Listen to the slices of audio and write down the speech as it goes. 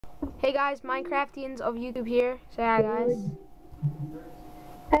Hey guys, Minecraftians of YouTube here. Say hi guys.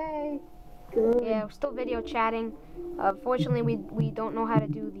 Hey. Good. Yeah, we're still video chatting. Fortunately, we don't know how to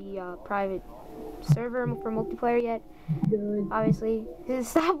do the private server for multiplayer yet. Good. Obviously,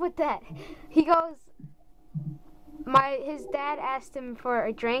 stop with that. He goes. His dad asked him for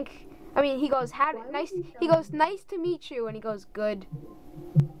a drink. I mean, he goes, nice. He goes, nice to meet you, and he goes, good.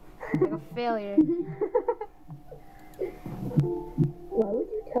 Like a failure. Why would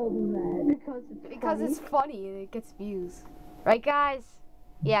you tell them that? Because it's funny and it gets views. Right, guys?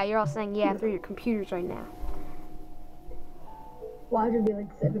 Yeah, you're all saying yeah through your computers right now. Why would it be like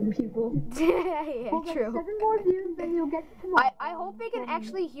 7 people? Yeah, well, true. 7 more views, then you'll get tomorrow. I hope they can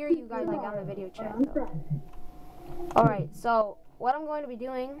actually hear you guys like on the video chat. Alright, so what I'm going to be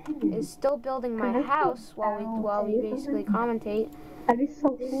doing is still building my house while we basically commentate. That'd be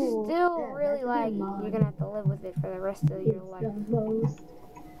so cool. Still really laggy. You're gonna have to live with it for the rest of your life.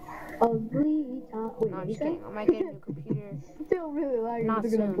 Ugly time. Wait, No, I'm just kidding. I might get a new computer. Still really laggy. Not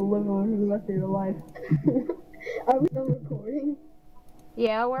You're gonna have to live on for the rest of your life. Are we still recording?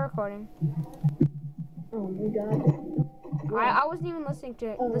 Yeah, we're recording. Oh my god. I wasn't even listening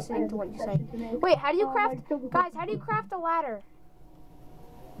to what you said. Wait, how do you craft, guys? How do you craft a ladder?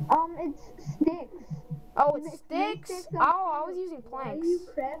 It's sticks. Oh, it's sticks. Oh, I was using planks. Why are you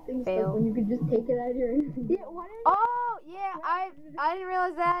crafting Fail. stuff when you could just take it out of your inventory? Yeah, why didn't Oh, yeah, I didn't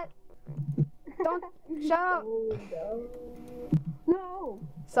realize that. Don't shut up. No.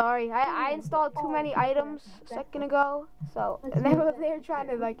 Sorry, I installed too many items a second ago, so and they were trying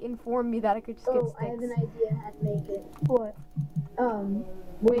to like inform me that I could just get sticks. I have an idea how to make it. What?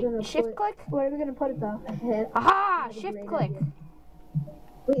 Wait, shift click? Where are we gonna put it though? Aha! Shift click.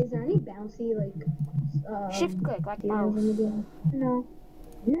 Wait, is there any bouncy like shift click like mouse? No.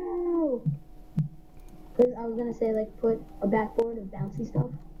 No. Cause I was gonna say like put a backboard of bouncy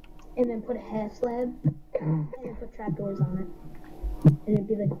stuff, and then put a half slab, and then put trapdoors on it. And it'd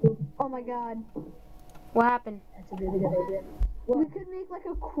be like, oh my god. What happened? That's a really good idea. What? We could make like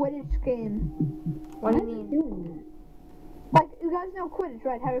a Quidditch game. What do you mean? Doing that? Like, you guys know Quidditch,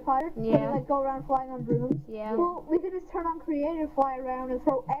 right? Harry Potter? Yeah. Where they, like, go around flying on brooms? Yeah. Well, we could just turn on creative, fly around, and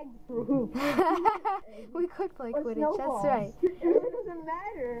throw eggs through hoops. We could play Or Quidditch, snowballs. that's right. It doesn't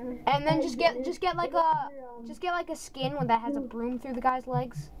matter. And then just get like a skin that has a broom through the guy's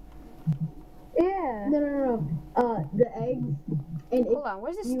legs. Yeah. No. The eggs. And Hold on,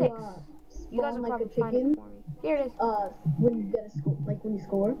 where's the sticks? You guys will like probably a find it chicken. for me. Here it is. When you get when you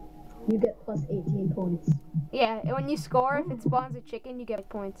score, you get plus 18 points. Yeah, and when you score, if it spawns a chicken, you get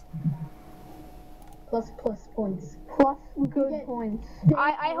points. Plus points. Plus good points.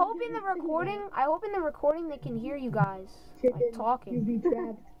 I hope in the recording they can hear you guys like talking. You'd be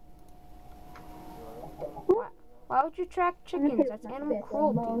trapped. Why would you track chickens? That's animal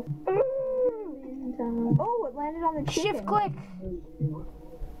cruelty. Oh, it landed on the chicken. Shift click.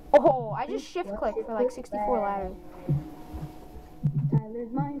 Oh, I just shift click for like 64 ladders. Tyler's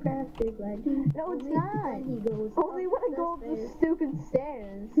Minecraft is like, no, it's not. He goes only when I go up the stupid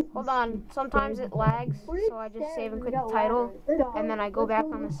stairs. Hold on, sometimes it lags, so I just save and click the title, and then I go back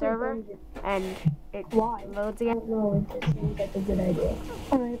on the server, and it loads again. No, it seems like a good idea.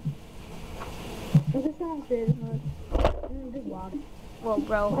 Alright. Well, this sounds good. Good walk. Whoa,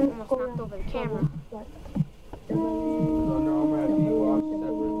 bro, almost knocked over the camera.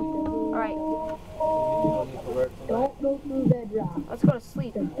 Alright. Don't go through that rock. Let's go to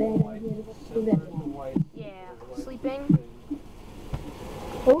sleep. It's a bad idea to go through that rock. Yeah, sleeping.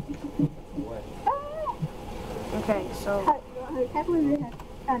 Oh. Okay, so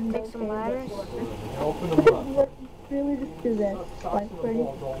make some ladders. Really just do this. Like, ready?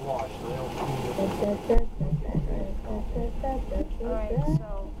 Alright,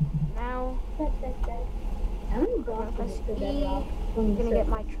 so now How many I'm blocks gonna press is E. that rock? I'm gonna get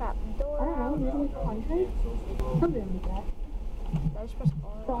my trap I door don't out. know, maybe 100? Something like that. Did I just press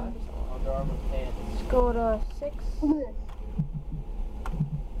R? Under Armour pants. Let's go to 6. Look at this.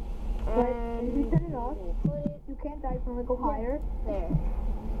 Right, if you And turn it off, put it you can't die from it, go higher. there.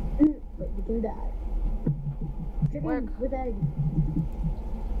 But you can die. Chicken Work. with eggs.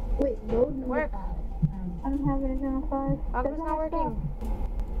 Wait, load number Work. 5. I don't have anything on 5. How come it's not working?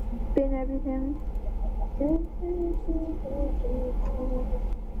 Spin everything. I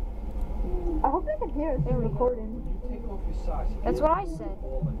hope they can hear us There we go. recording. Take off your socks. That's what I said.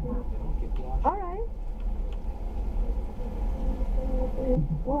 Alright.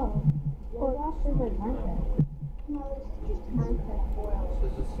 Whoa. Well, this is like Minecraft. No, this is just Minecraft.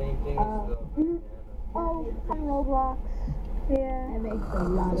 This is the same thing as the... Oh, on Roblox. Yeah. That makes a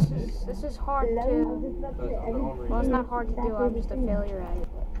lot of sense. This is hard to. Well, it's not hard to do. I'm just a failure at it.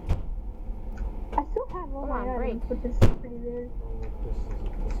 But I still have all Come my on, items, break. but this is pretty weird.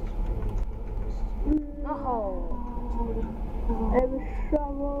 No. I have a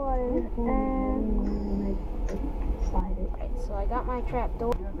shovel, I have an axe. Slide it. Alright, so I got my trap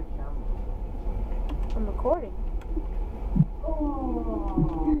door. I'm recording.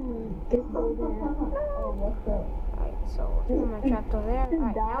 Get golden apple. Oh, what's up? Alright, so put my trap door there.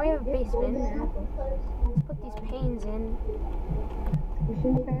 Alright, now we have a basement. Let's put these panes in. We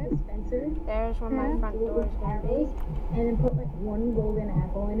should make a dispenser. There's where my front door is gonna be. And then put like one golden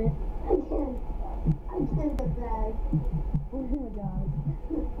apple in it. I can't get that. Oh my god.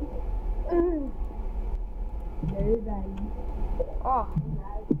 Very bad. Oh,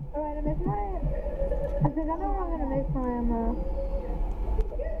 Alright, I think I know where I'm gonna make my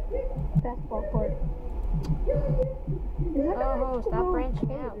basketball court. oh, stop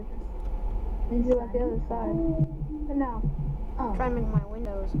branching out. Need to do like the other side. And now. Oh. Try to make my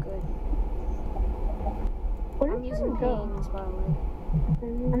windows good. I'm using panes, by the way.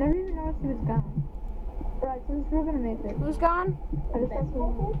 I never even noticed he was gone. Right, so we're gonna make it. Who's gone? I just have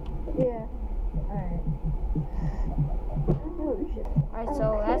to. Yeah. Alright. Oh shit. Alright,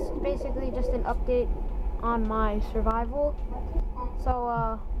 so that's basically just an update on my survival. So,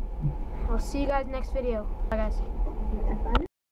 I'll see you guys next video. Bye, guys.